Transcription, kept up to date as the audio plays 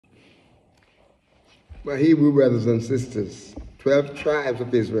My Hebrew brothers and sisters, 12 tribes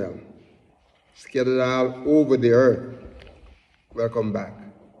of Israel, scattered all over the earth. Welcome back.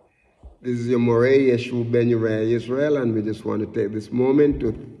 This is your Moreh Yeshu Ben Uriah Israel, and we just want to take this moment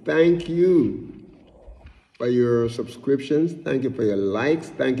to thank you for your subscriptions. Thank you for your likes.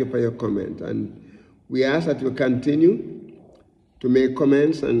 Thank you for your comment. And we ask that you continue to make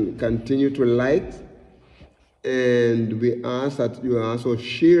comments and continue to like. And we ask that you also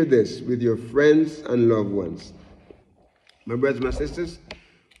share this with your friends and loved ones. My brothers, my sisters,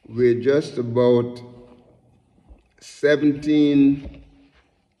 we're just about 17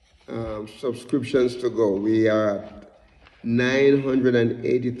 subscriptions to go. We are at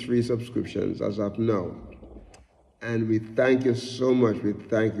 983 subscriptions as of now. And we thank you so much. We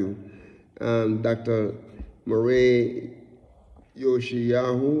thank you. Dr. Moreh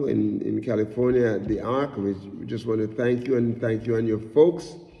YAHUAH in California at the Ark. We just want to thank you and your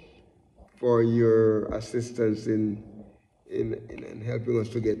folks for your assistance in helping us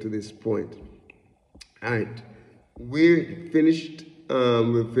to get to this point. All right, we finished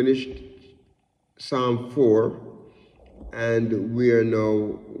Psalm 4, and we are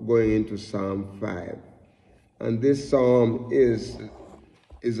now going into Psalm 5. And this psalm is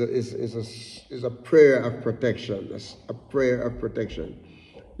a prayer of protection. It's a prayer of protection.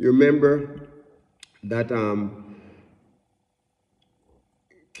 You remember that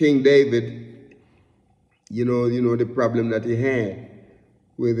King David, you know the problem that he had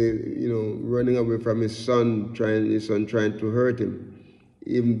with it, running away from his son trying to hurt him,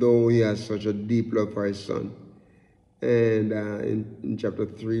 even though he has such a deep love for his son. And in chapter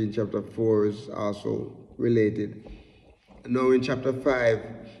 3 and chapter 4 is also related. Now in chapter 5,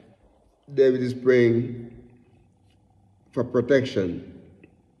 David is praying for protection.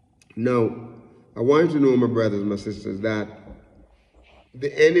 Now, I want you to know, my brothers and my sisters, that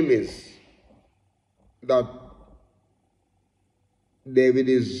the enemies that David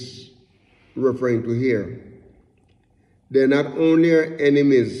is referring to here, they're not only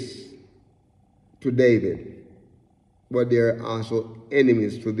enemies to David, but they're also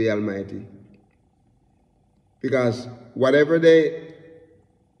enemies to the Almighty. Because whatever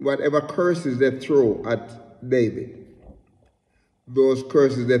curses they throw at David, those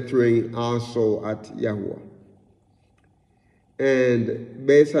curses they're throwing also at YAHUAH. And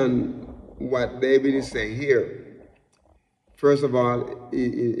based on what David is saying here, first of all,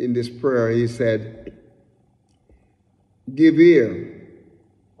 in this prayer, he said, give ear.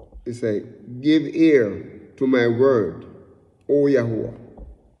 He said, give ear to my word, O YAHUAH.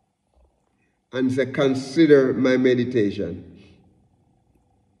 And he said, consider my meditation.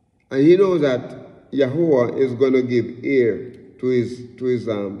 And he knows that YAHUAH is going to give ear to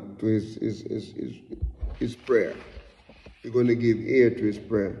his prayer. He's going to give ear to his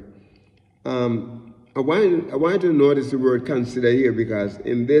prayer. I want to notice the word consider here, because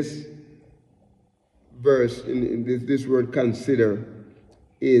in this verse, in this word consider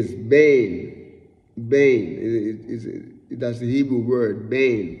is bane. Bane. That's the Hebrew word,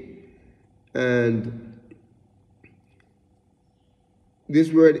 bane. And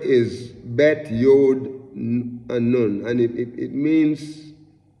this word is bet, yod, and nun, and it means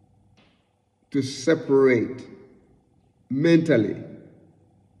to separate mentally,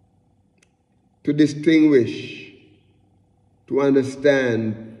 to distinguish, to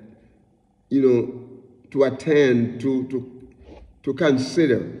understand, to attend, to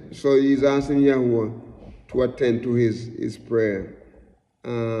consider. So he's asking YAHUAH to attend to his prayer.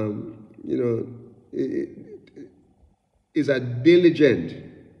 It's a diligent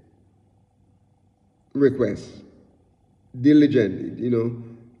request. Diligent,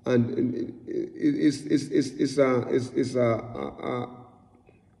 and it's a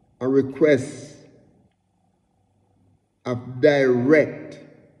request of direct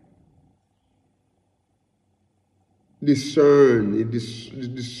discernment, the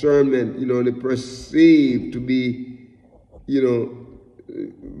perceived to be,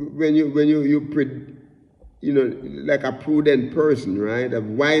 when you like a prudent person, right? A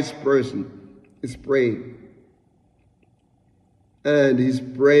wise person is praying. And he's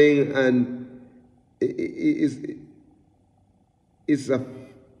praying, and it's a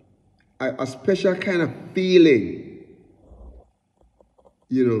special kind of feeling,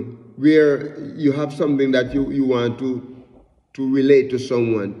 where you have something that you want to relate to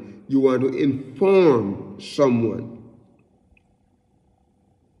someone. You want to inform someone.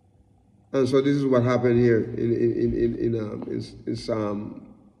 And so this is what happened here in Psalm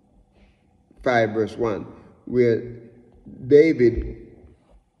 5 verse 1, where David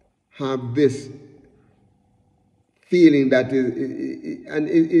have this feeling that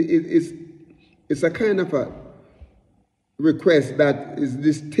it's a kind of a request that is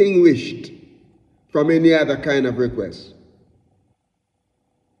distinguished from any other kind of request.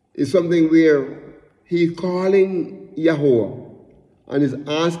 It's something where he's calling Yahuwah and is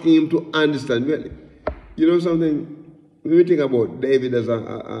asking him to understand. You know something? When we think about David as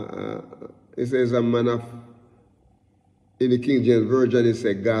it says a man of, in the King James Version it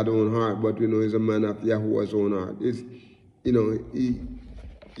says God's own heart, but we know he's a man of Yahuwah's own heart. It's, you know,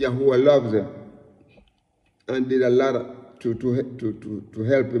 Yahuwah loves him and did a lot to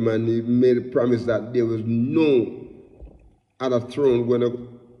help him, and he made a promise that there was no other throne going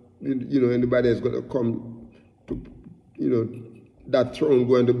to, you know, anybody is going to come to, you know, that throne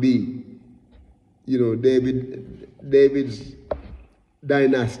going to be, you know, David's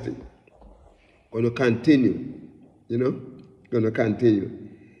dynasty going to continue, you know, going to continue.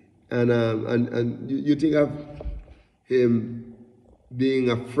 And you think of him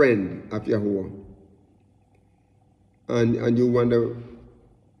being a friend of Yahuwah. And you wonder,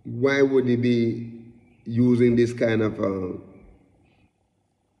 why would he be using this kind of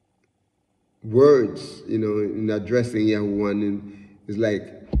words, you know, in addressing Yahuwah? And it's like,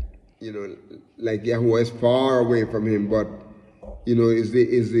 you know, like Yahuwah is far away from him, but, you know, is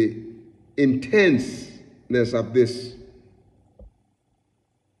the intenseness of this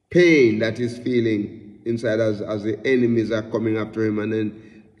pain that he's feeling inside as the enemies are coming after him, and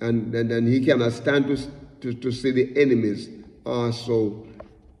then he cannot stand to see the enemies also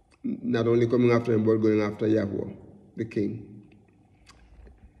not only coming after him but going after Yahuwah, the king.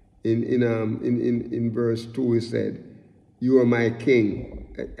 In verse 2 he said, "You are my king."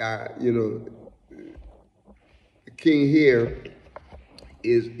 You know, the king here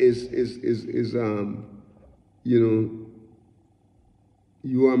is you know,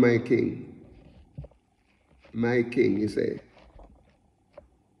 you are my king. My king, he said.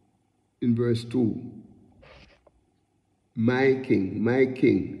 In verse 2. My king,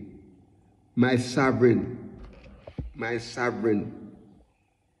 my sovereign, my sovereign.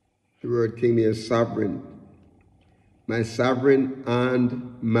 The word king is sovereign. My sovereign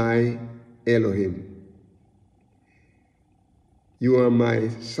and my Elohim. You are my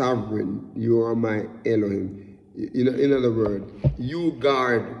sovereign. You are my Elohim. You know, in other words, you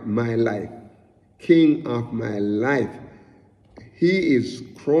guard my life. King of my life. He is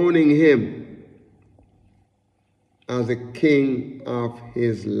crowning him as the king of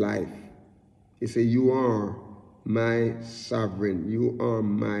his life. He said, you are my sovereign. You are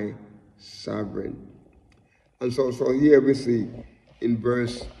my sovereign. And so here we see in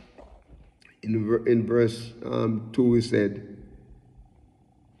verse 2 he said,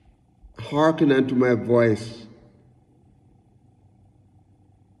 hearken unto my voice,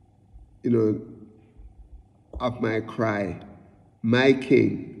 you know, of my cry, my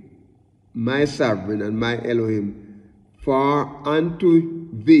king, my sovereign, and my Elohim, for unto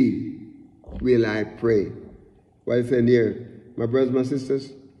thee will I pray. What is saying here, my brothers, my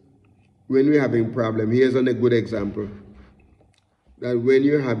sisters, when we're having problem, here's a good example. That when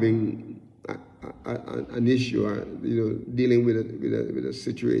you're having an issue, or, you know, dealing with a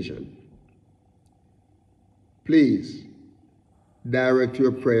situation, please direct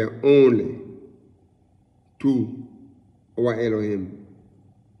your prayer only to our Elohim,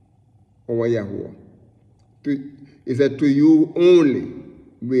 our Yahuwah. He said, to you only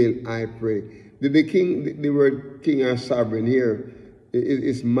will I pray. The word king or sovereign here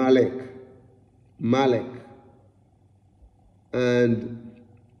is Malek. Malek. And,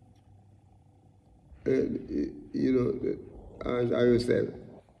 you know, as I would say,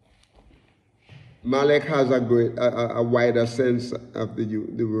 Malek has a wider sense of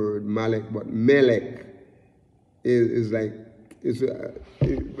the word Malek, but Melech is like,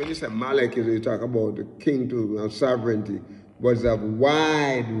 when you say Malek, you talk about the king to sovereignty, but it's a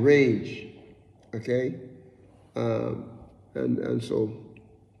wide range, okay? And so,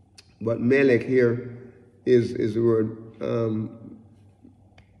 but Melech here is the word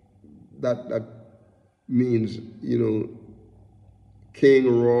that means, you know, king,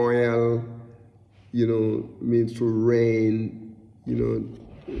 royal, you know, means to reign, you know,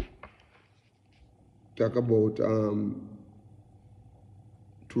 talk about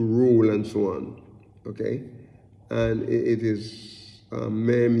to rule and so on, okay? And it is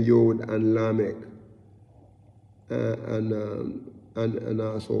Mem, Yod, and Lamech, and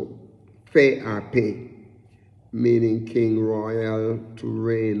also Fe or Pe, meaning king, royal, to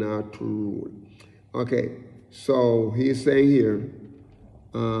reign or to rule. Okay, so he's saying here,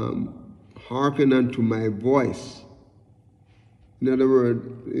 hearken unto my voice. In other words,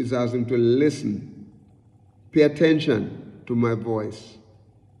 he's asking to listen, pay attention to my voice.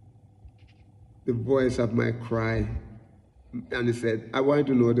 the voice of my cry. And he said, I want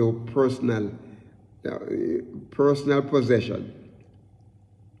to know the personal possession.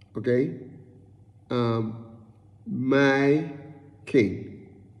 Okay? My king,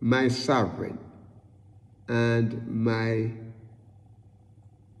 my sovereign, and my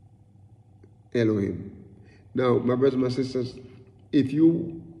Elohim. Now, my brothers and my sisters, if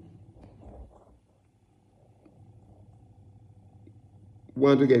you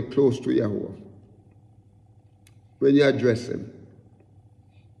want to get close to Yahuwah, when you address him,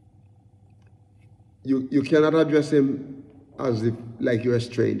 you cannot address him as if like you're a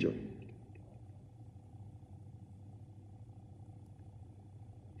stranger.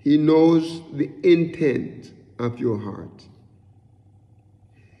 He knows the intent of your heart.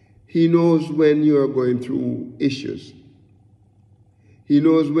 He knows when you're going through issues. He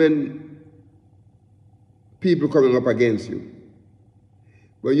knows when people are coming up against you.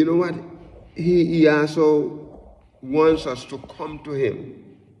 But you know what? He also wants us to come to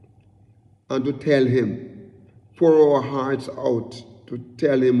him and to tell him, pour our hearts out, to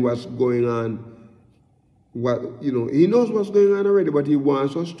tell him what's going on. He knows what's going on already, but he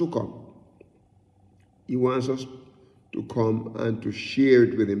wants us to come. He wants us to come and to share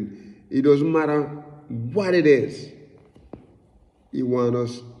it with him. It doesn't matter what it is. He wants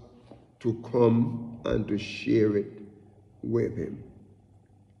us to come and to share it with him.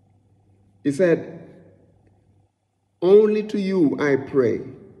 He said, only to you I pray.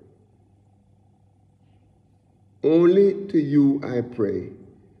 Only to you I pray.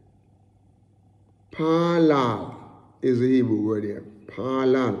 Palal is the Hebrew word here.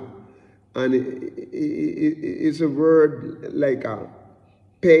 Palal. And it's a word like a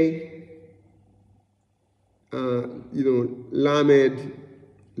pay, lamed,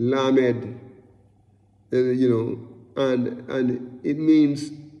 and it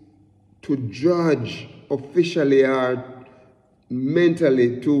means to judge officially or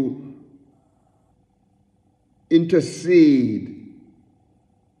mentally, to intercede,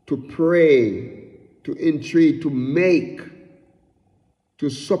 to pray, to entreat, to make, to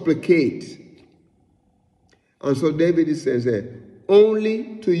supplicate. And so David says,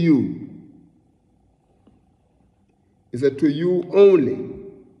 only to you. He said, to you only.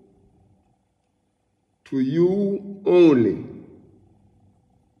 To you only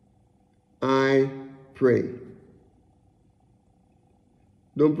I pray.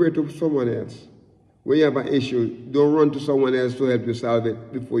 Don't pray to someone else. When you have an issue, don't run to someone else to help you solve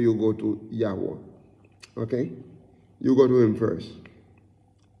it before you go to Yahuwah. Okay? You go to him first.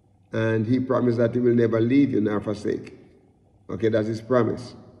 And he promised that he will never leave you nor forsake. Okay, that's his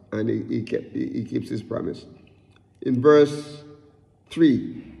promise. And he keeps his promise. In verse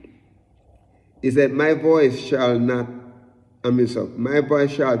 3, he said, my voice shall not, my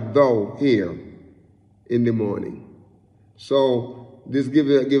voice shall thou hear in the morning. So this gives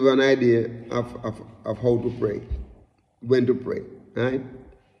you an idea of how to pray, when to pray, right?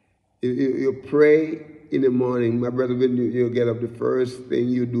 You pray in the morning, my brother, when you get up, the first thing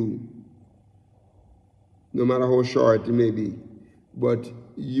you do, no matter how short it may be, but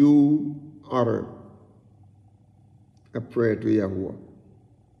you utter a prayer to Yahuwah.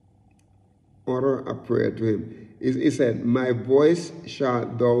 Utter a prayer to him. He said, my voice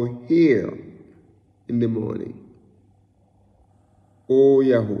shalt thou hear in the morning, O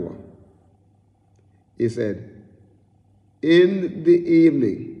Yahuwah. He said, in the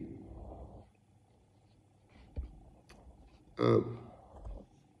evening, he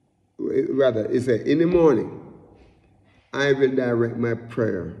said, in the morning, I will direct my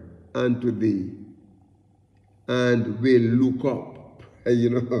prayer unto thee and will look up.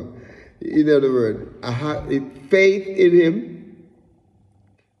 In other words, I have faith in him,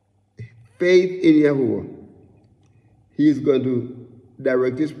 faith in Yahuwah. He's going to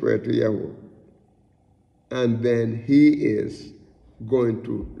direct his prayer to Yahuwah. And then he is going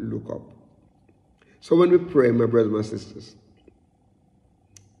to look up. So when we pray, my brothers and my sisters,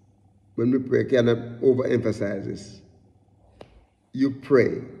 when we pray, cannot overemphasize this. You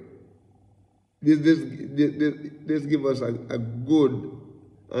pray. This gives us a good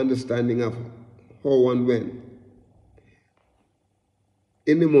understanding of how and when.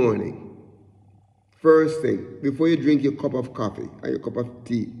 In the morning, first thing, before you drink your cup of coffee or your cup of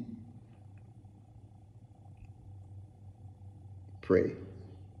tea, pray.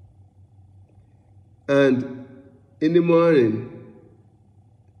 And in the morning,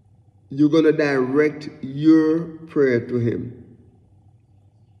 you're going to direct your prayer to him,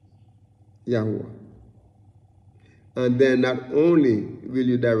 Yahuwah. And then not only will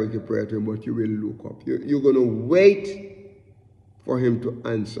you direct your prayer to him, but you will look up. You're going to wait for him to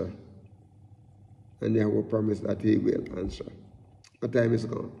answer. And Yahweh promised that he will answer. My time is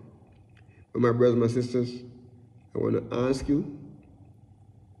gone. But my brothers, my sisters, I want to ask you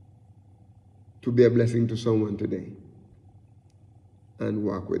to be a blessing to someone today and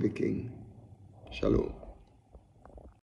walk with the King. Shalom.